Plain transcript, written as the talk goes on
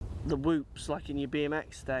the whoops like in your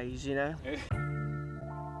BMX days, you know.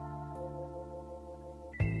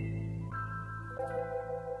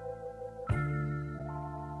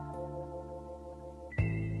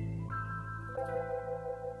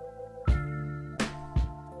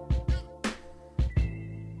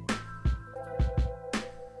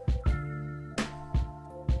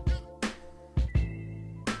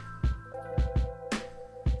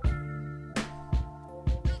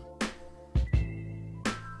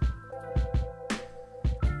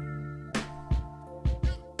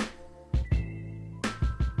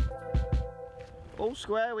 All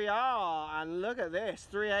square we are, and look at this,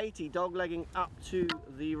 380 doglegging up to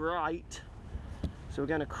the right. So we're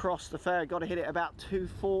going to cross the fairway, got to hit it about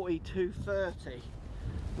 240, 230.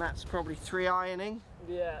 That's probably 3-ironing.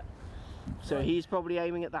 Yeah. So he's probably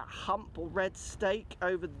aiming at that hump or red stake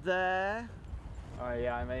over there. Oh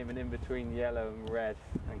yeah, I'm aiming in between yellow and red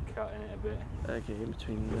and cutting it a bit. Okay, in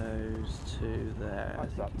between those two there. I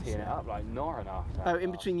start teeing it up like Norin after. Oh,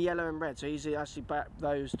 in between yellow and red, so he's actually back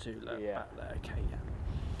those two, look, yeah. back there, okay, yeah.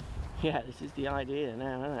 Yeah, this is the idea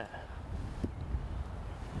now, isn't it?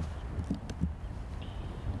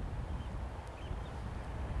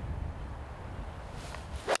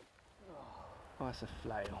 Oh, that's a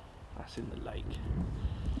flail. That's in the lake.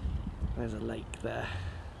 There's a lake there.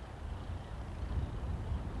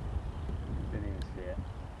 Didn't even see it.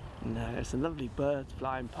 No, it's a lovely bird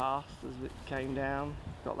flying past as it came down.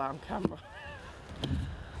 Got that on camera.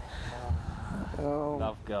 Oh.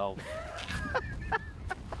 Love golf.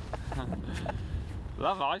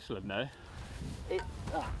 Love Iceland though.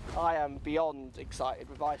 I am beyond excited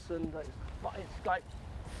with Iceland. It's like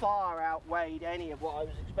far outweighed any of what I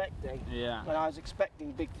was expecting. Yeah. When I was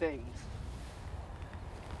expecting big things.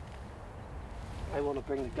 I want to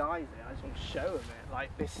bring the guys in. I just want to show them it.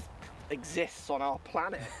 Like, this exists on our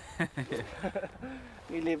planet.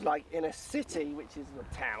 We live like in a city, which is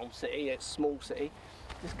a town city, it's a small city.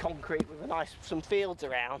 Just concrete with some fields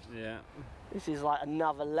around. Yeah. This is like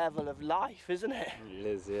another level of life, isn't it? It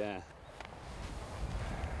is, yeah.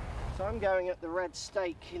 So I'm going at the red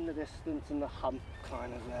stake in the distance and the hump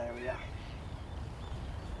kind of area.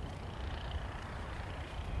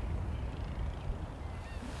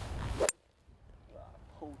 Well,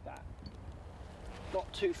 I pulled that.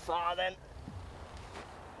 Not too far then.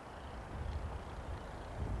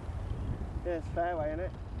 Yeah, it's fairway, isn't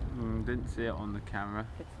it? Didn't see it on the camera.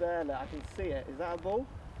 It's there, look, I can see it. Is that a ball?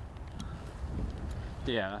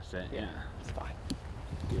 Yeah, that's it, yeah. It's fine.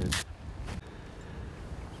 Good.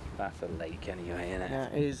 That's a lake anyway, isn't it?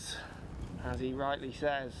 That is, as he rightly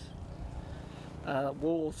says, a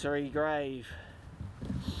watery grave.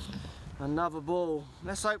 Another ball.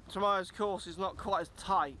 Let's hope tomorrow's course is not quite as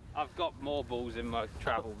tight. I've got more balls in my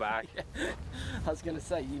travel bag. I was going to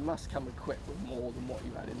say, you must come equipped with more than what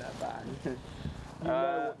you had in that bag. You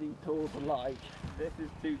know what these tours are like. This is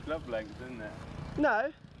 2 club lengths, isn't it?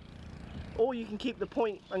 No. Or you can keep the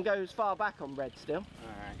point and go as far back on red still.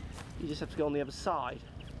 Alright. You just have to go on the other side.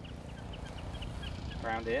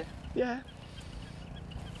 Around here? Yeah.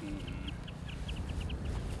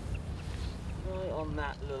 Right on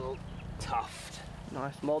that little tuft.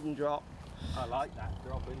 Nice modern drop. I like that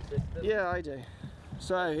dropping system. Yeah, I do.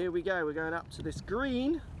 So here we go, we're going up to this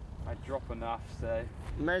green. I drop enough, so...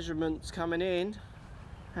 Measurements coming in.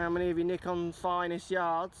 How many of you nick on finest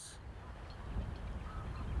yards?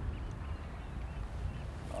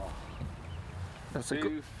 Oh. That's a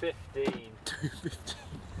good... 215. 215.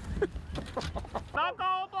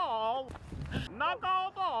 Knuckle ball!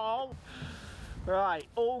 Knuckle ball! Right,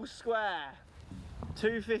 all square.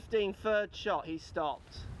 215 third shot, he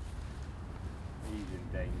stopped. He's in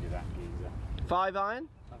danger, that geezer. 5-iron?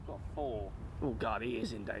 I've got 4. Oh god, he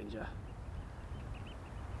is in danger.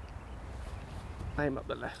 Aim up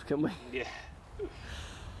the left, can we? Yeah.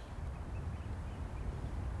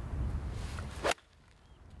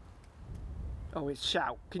 Oh, it's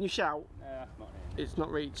shout. Can you shout? No, that's not it. It's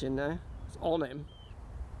not reaching now. It's on him.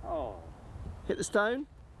 Oh. Hit the stone?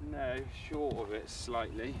 No, short of it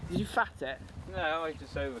slightly. Did you fat it? No, I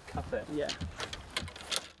just overcut it. Yeah.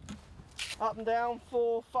 Up and down,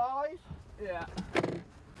 4, 5. Yeah.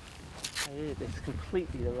 I hit this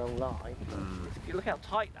completely the wrong line. Look how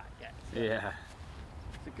tight that gets. Yeah.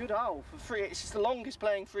 It's a good hole for free. It's just the longest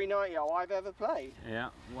playing 390 hole I've ever played. Yeah,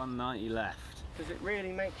 190 left. Because it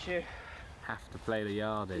really makes you... Have to play the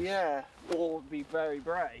yardage. Yeah, or be very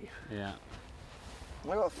brave. Yeah.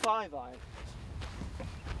 I got a 5-iron.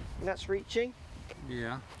 And that's reaching.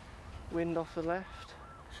 Yeah. Wind off the left.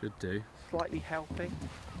 Should do. Slightly helping.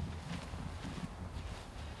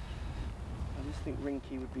 I just think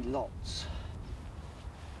Rinky would be lots.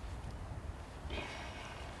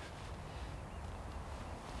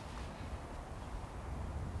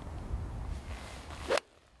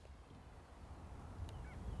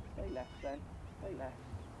 left then. Stay left.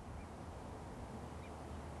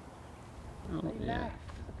 Oh, Stay yeah. left.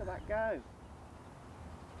 Look at that go.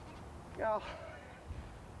 Oh,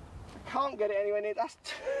 I can't get it anywhere near. That's.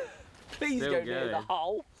 Please Still go near the going.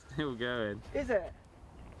 hole. Still going. Is it?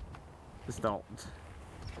 Stopped.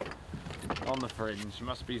 On the fringe.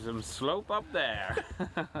 Must be some slope up there.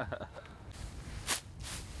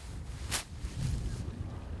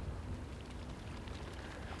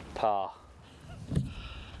 Par.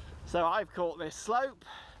 So I've caught this slope,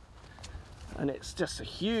 and it's just a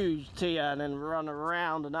huge tier and then run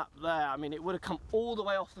around and up there. I mean, it would have come all the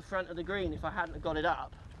way off the front of the green if I hadn't have got it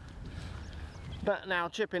up. But now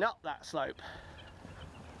chipping up that slope.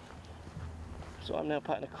 So I'm now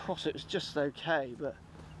putting across it. It's just okay, but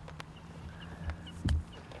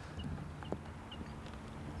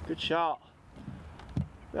good shot.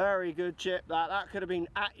 Very good chip that. That could have been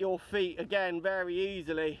at your feet again very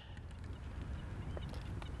easily.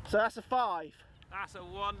 So that's a 5. That's a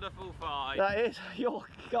wonderful 5. That is, your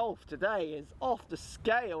golf today is off the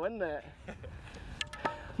scale, isn't it?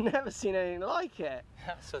 Never seen anything like it.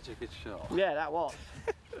 That's such a good shot. Yeah, that was.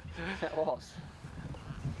 That was.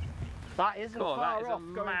 That isn't God, far that is off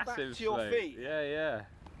a going back massive to your slope. feet. Yeah, yeah.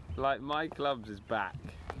 Like my clubs is back.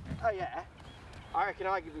 Oh yeah. I reckon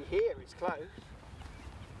arguably here it's close.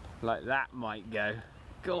 Like that might go.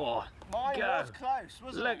 Go on. Mine go. was close,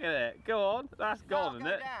 wasn't Look it? at it. Go on. That's gone, isn't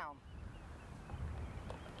Go it? down.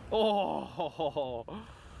 Oh,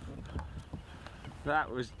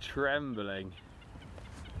 that was trembling.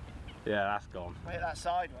 Yeah, that's gone. Hit that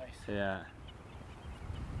sideways. Yeah.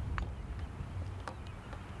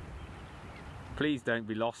 Please don't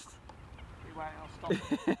be lost. You wait, I'll stop.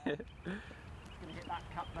 It's gonna hit that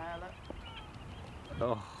cup there, look.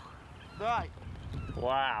 Oh, Right,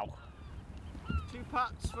 wow. 2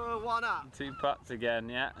 putts for 1 up. 2 putts again,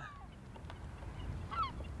 yeah.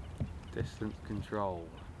 Distance control.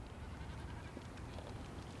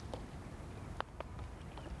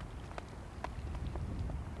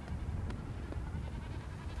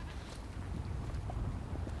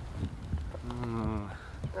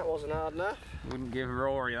 That wasn't hard enough. Wouldn't give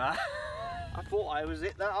Rory that. I thought I was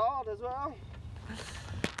hit that hard as well.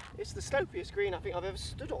 It's the slopiest green I think I've ever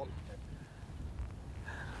stood on.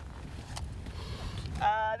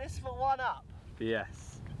 This for 1 up.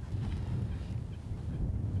 Yes.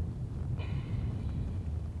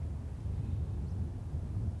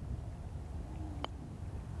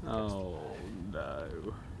 Oh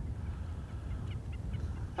no.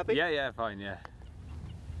 Happy? Yeah, yeah, fine, yeah.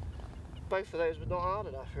 Both of those were not hard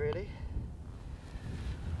enough, really.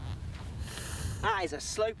 That is a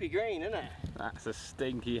slopey green, isn't it? That's a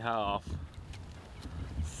stinky half.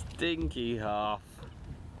 Stinky half.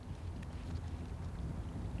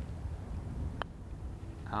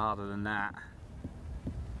 Harder than that.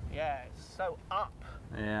 Yeah, it's so up.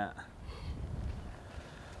 Yeah.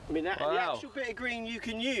 I mean, the Wow. actual bit of green you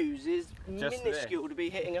can use is Just minuscule to be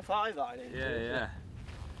hitting a 5-iron into. Yeah, yeah.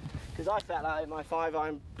 Because I felt like I hit my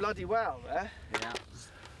 5-iron bloody well there. Yeah.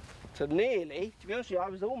 So nearly, to be honest with you, I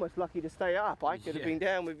was almost lucky to stay up. I could have Yeah. been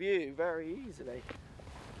down with you very easily.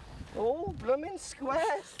 Oh, blooming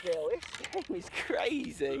square still. This game is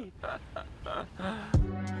crazy.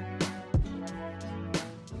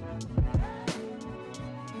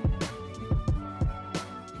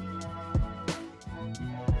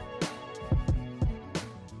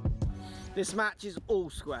 This match is all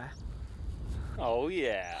square. Oh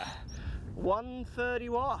yeah. 130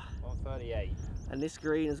 what? 138. And this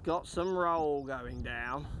green has got some roll going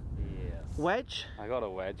down. Yes. Wedge? I got a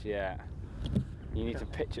wedge, yeah. You need to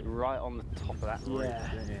pitch it right on the top of that ridge.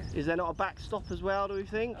 Yeah. Is there not a backstop as well, do we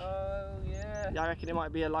think? Oh yeah. I reckon it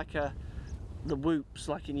might be the whoops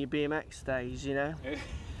like in your BMX days, you know?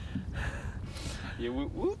 You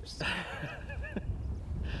whoops.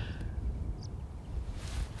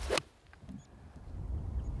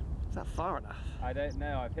 Is that far enough? I don't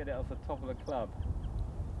know, I've hit it off the top of the club.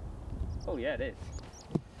 Oh yeah, it is.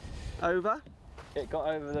 Over? It got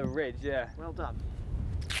over the ridge, yeah. Well done.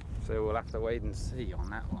 So we'll have to wait and see on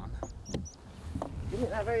that one. You didn't hit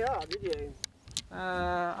that very hard, did you?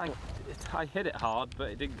 I hit it hard, but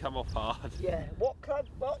it didn't come off hard. Yeah. What club?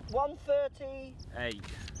 What? 130? 8.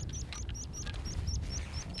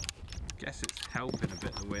 Guess it's helping a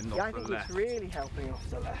bit the wind Yeah, off I the think left. it's really helping off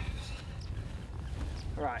the left.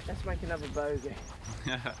 Right, let's make another bogey.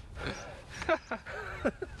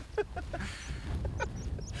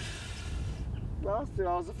 Last 2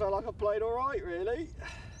 hours I felt like I played alright, really.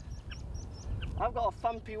 I've got a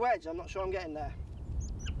thumpy wedge, I'm not sure I'm getting there.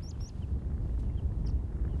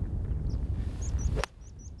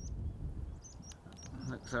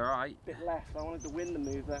 Looks looks alright. A bit left. I wanted the wind to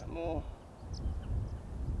move that more.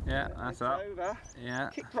 Yeah, that's it's up. Over. Yeah.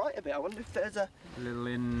 Kicked right a bit. I wonder if there's a little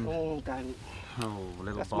in. Oh, don't. Oh,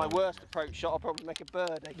 little. That's bomb. my worst approach shot. I'll probably make a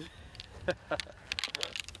birdie.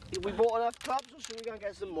 We bought enough clubs, or should we go and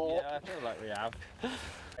get some more? Yeah, I feel like we have.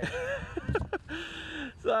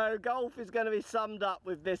 So golf is going to be summed up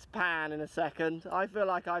with this pan in a second. I feel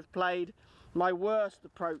like I've played my worst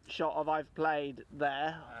approach shot I've played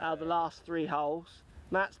there out of the last 3 holes.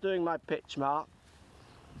 Matt's doing my pitch mark.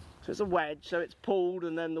 So it's a wedge, so it's pulled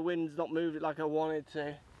and then the wind's not moved it like I wanted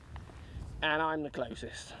to. And I'm the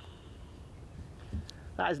closest.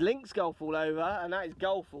 That is links golf all over, and that is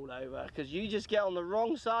golf all over, because you just get on the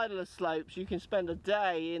wrong side of the slopes, you can spend a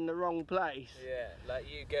day in the wrong place. Yeah, like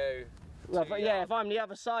you go. Well, if I'm the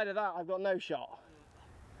other side of that, I've got no shot.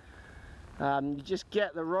 You just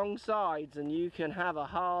get the wrong sides and you can have a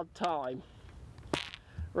hard time.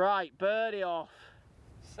 Right, birdie off.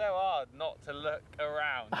 So hard not to look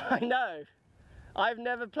around. I know. I've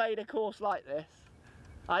never played a course like this.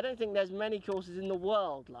 I don't think there's many courses in the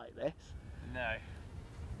world like this. No.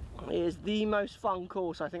 It is the most fun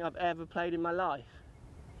course I think I've ever played in my life.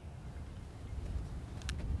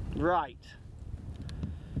 Right.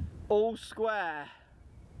 All square.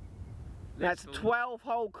 That's a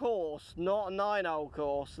 12-hole course, not a 9-hole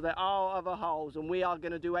course. So there are other holes, and we are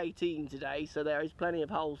going to do 18 today, so there is plenty of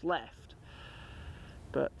holes left.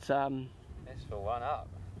 But This for one up.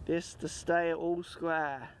 this to stay at all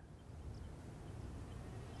square.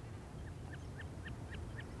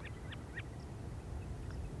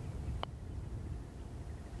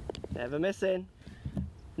 Never missing.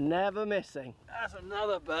 Never missing. That's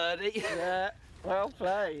another birdie. Yeah, well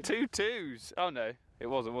played. 2 2s. Oh no, it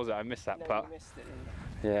wasn't, was it? I missed that No, putt. you missed it,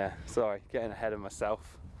 didn't you? Yeah, sorry, getting ahead of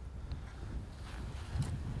myself.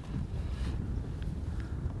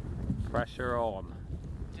 Pressure on.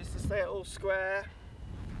 Just to stay at all square.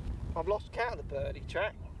 I've lost count of the birdie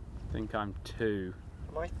track. I think I'm 2.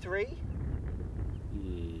 Am I 3?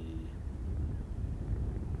 Yeah.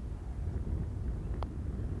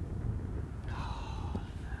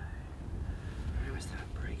 Where was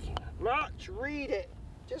that breaking? Much, read it.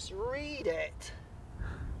 Just read it.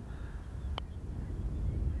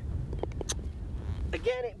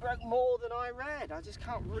 Again, it broke more than I read. I just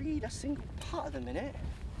can't read a single putt at the minute.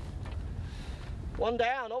 One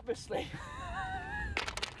down, obviously.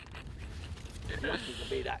 Lucky to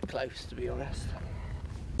be that close, to be honest.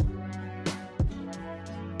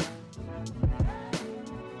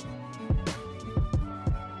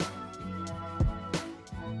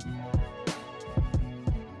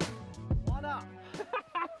 One up.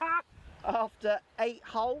 After 8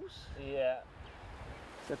 holes. Yeah.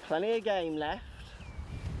 So plenty of game left.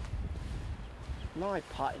 My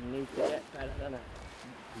putting needs to get better, doesn't it?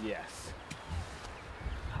 Yes.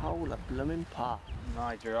 Hole a blooming putt.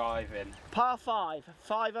 My driving. Par 5,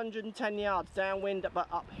 510 yards downwind but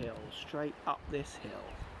uphill, straight up this hill.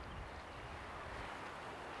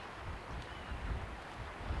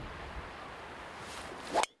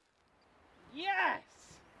 Yes!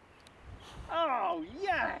 Oh,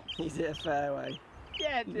 yes! He's hit a fairway.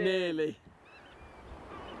 Yeah, dude. Nearly.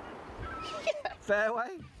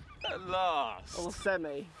 Fairway At last. or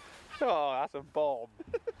semi? Oh, that's a bomb.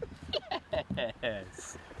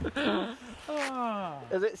 Yes. Oh.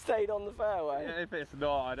 Has it stayed on the fairway? Yeah, if it's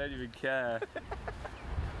not, I don't even care.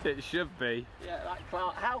 It should be. Yeah, that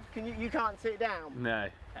cloud. How can you can't see it down? No,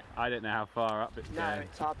 I don't know how far up it's No, going.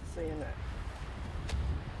 it's hard to see, isn't it?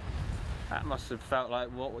 That must have felt like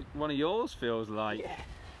what one of yours feels like. Yeah.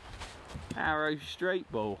 Arrow straight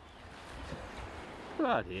ball.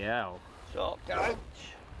 Bloody hell. Shot, coach.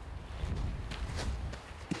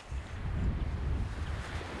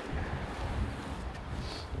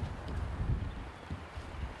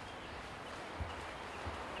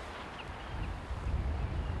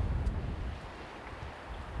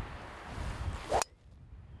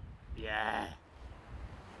 Yeah.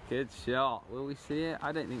 Good shot. Will we see it?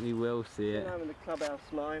 I don't think we will see it. I'm in the clubhouse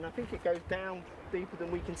mine. I think it goes down deeper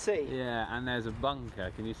than we can see. Yeah, and there's a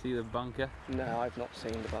bunker. Can you see the bunker? No, I've not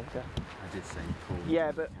seen the bunker. I did say pool.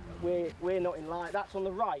 Yeah, but we're not in line. That's on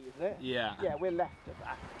the right, isn't it? Yeah. Yeah, we're left of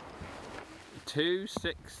that.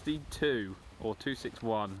 262 or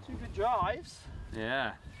 261. 2 good drives.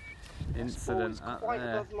 Yeah. This ball Incident is up quite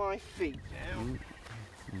there. above my feet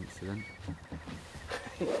now. Incident.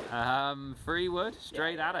 Freewood,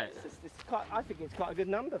 straight at it. It's quite, I think it's quite a good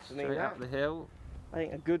number for me Straight now. up the hill. I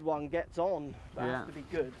think a good one gets on. That Yeah. has to be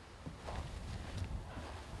good.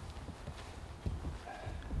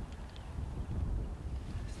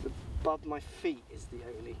 It's above my feet is the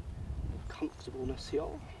only comfortableness here.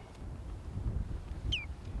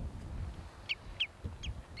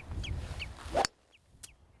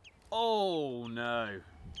 Oh no.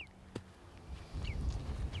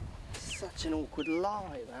 Such an awkward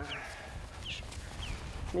lie, that.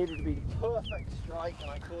 Needed to be the perfect strike, and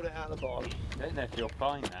I called it out of the bottom. Don't know if you'll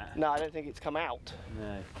find that. No, I don't think it's come out.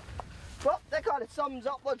 No. Well, that kind of sums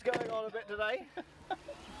up what's going on a bit today.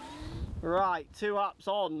 Right, 2 ups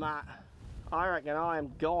on, Matt. I reckon I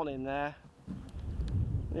am gone in there.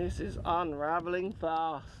 This is unravelling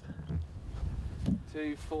fast.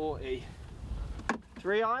 240.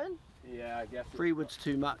 3 iron? Yeah, I guess. 3 wood's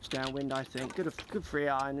too much downwind, I think. Good 3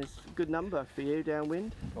 iron is a good number for you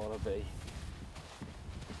downwind. Gotta be.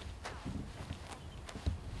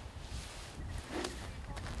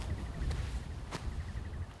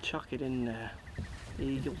 Chuck it in there.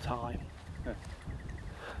 Eagle time.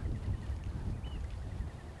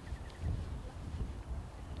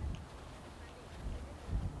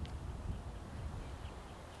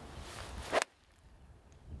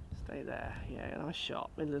 Stay there. Yeah, nice shot.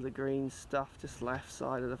 Middle of the green stuff, just left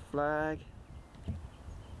side of the flag.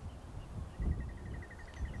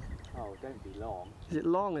 Oh, don't be long. Is it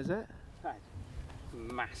long, is it?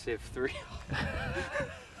 Massive 3.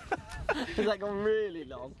 Is that gone really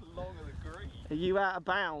long? It's long as a green. Are you out of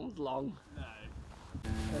bounds long? No.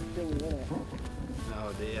 That thing, isn't it?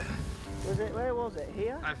 Oh dear. Was it, where was it?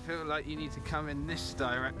 Here? I feel like you need to come in this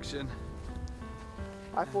direction.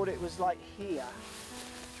 I thought it was like here.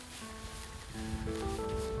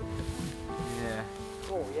 Yeah.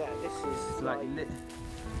 Oh yeah, this is It's like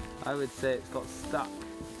I would say it's got stuck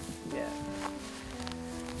yeah.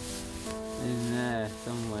 in there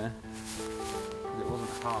somewhere. It wasn't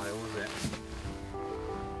high, was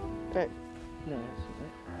it? No, that's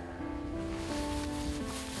it.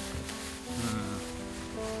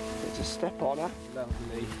 It's a step on her.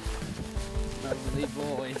 Lovely. Lovely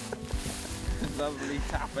boy. Lovely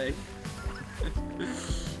tapping.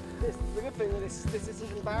 This, the good thing is this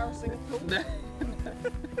isn't embarrassing at all. No.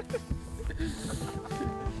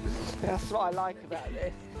 That's what I like about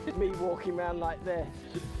this. Me walking around like this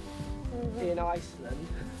in Iceland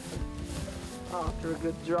after a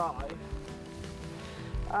good drive.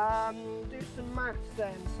 Do some maths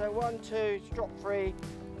then. So 1, 2, drop 3.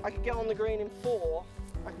 I could get on the green in 4.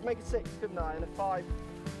 I could make a 6, couldn't I? And a 5,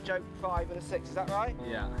 joke 5 and a 6. Is that right?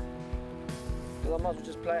 Yeah. Because I might as well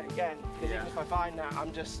just play it again. Because Yeah. even if I find that,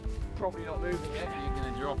 I'm just probably not moving it. You're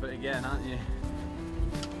going to drop it again, aren't you?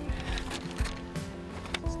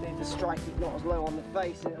 Just need to strike it not as low on the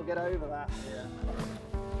face and it'll get over that. Yeah.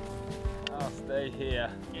 I'll stay here.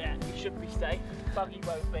 Yeah, you should be safe. Buggy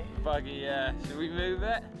won't be. Buggy, yeah. Should we move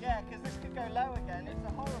it? Yeah, because this could go low again. It's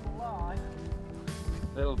a horrible lie.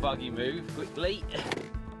 Little buggy move quickly.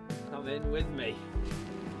 Come in with me.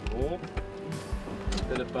 Oh.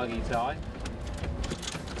 Bit of buggy time.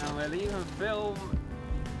 And we'll even film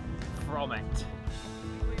from it.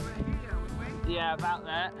 Yeah, about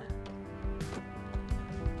that.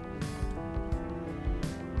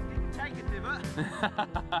 Take a divot.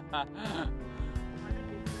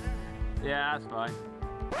 Yeah, that's fine.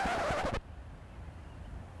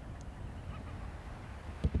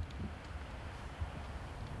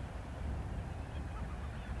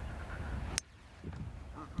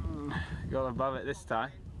 Got above it this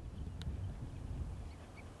time.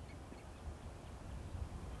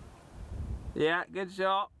 Yeah, good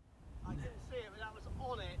shot. I didn't see it, but that was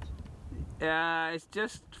on it. Yeah, it's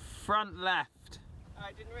just front left. Oh,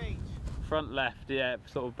 it didn't reach. Front left, yeah, it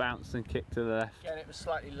sort of bounced and kicked to the left. Again, it was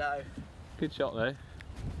slightly low. Good shot though.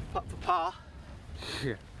 Putt for par.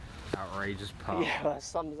 Outrageous par. Yeah, well,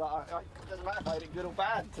 sums up. It doesn't matter if I did good or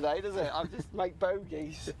bad today, does it? I just make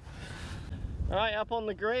bogeys. Right, up on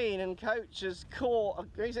the green, and Coach has caught.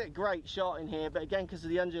 He's a great shot in here, but again, because of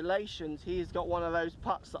the undulations, he has got one of those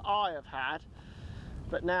putts that I have had.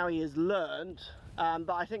 But now he has learned. But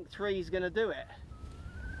I think 3 is going to do it.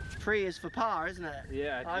 3 is for par, isn't it?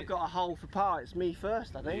 Yeah. I've got a hole for par. It's me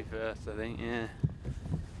first, I think. You first, I think, yeah.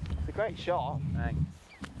 It's a great shot. Thanks.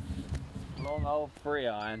 Long old 3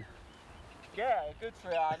 iron. Yeah, a good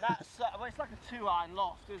 3 iron. That's well, it's like a 2 iron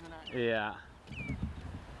loft, isn't it? Yeah.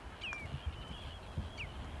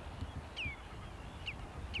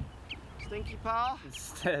 Stinky par.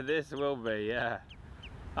 This will be, yeah.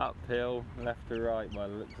 Uphill, left to right by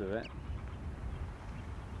the looks of it.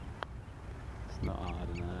 It's not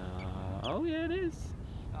hard enough. Oh yeah, it is.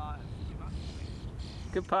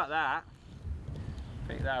 Good putt that.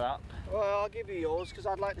 Pick that up. Well, I'll give you yours because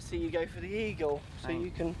I'd like to see you go for the eagle, so Thanks.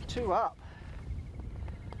 you can 2 up.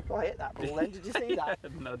 Oh, I hit that ball then. Did you see that? Yeah,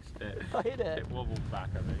 nudged it. I hit it. It wobbled back,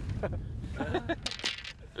 I think.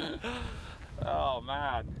 Oh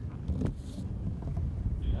man.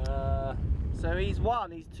 So he's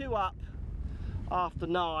 1. He's 2 up after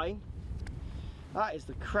 9. That is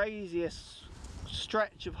the craziest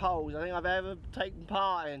stretch of holes I think I've ever taken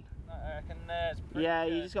part in. I reckon it's pretty Yeah,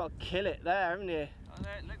 good. you just got to kill it there, haven't you? Oh, no,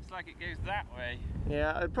 it looks like it goes that way.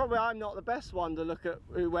 Yeah, probably I'm not the best one to look at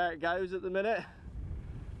where it goes at the minute.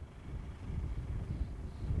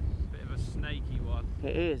 Bit of a snaky one.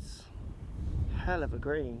 It is. Hell of a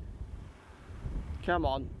green. Come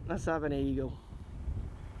on, let's have an eagle.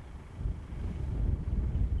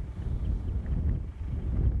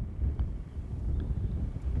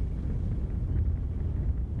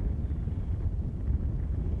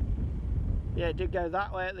 Yeah, it did go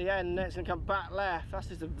that way at the end, and it's going to come back left. That's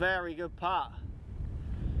just a very good putt.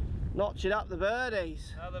 Notching up the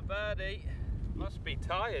birdies. Another birdie. Must be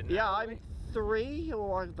tired now. Yeah, aren't I'm we? 3,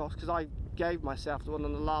 or I lost because I gave myself the one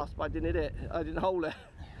on the last, but I didn't hit it. I didn't hold it.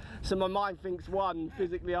 So my mind thinks 1,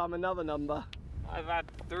 physically I'm another number. I've had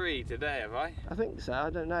 3 today, have I? I think so,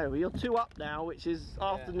 I don't know. Well, you're 2 up now, which is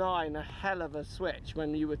after 9 a hell of a switch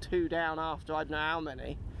when you were 2 down after I don't know how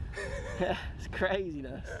many. Yeah, it's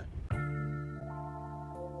craziness.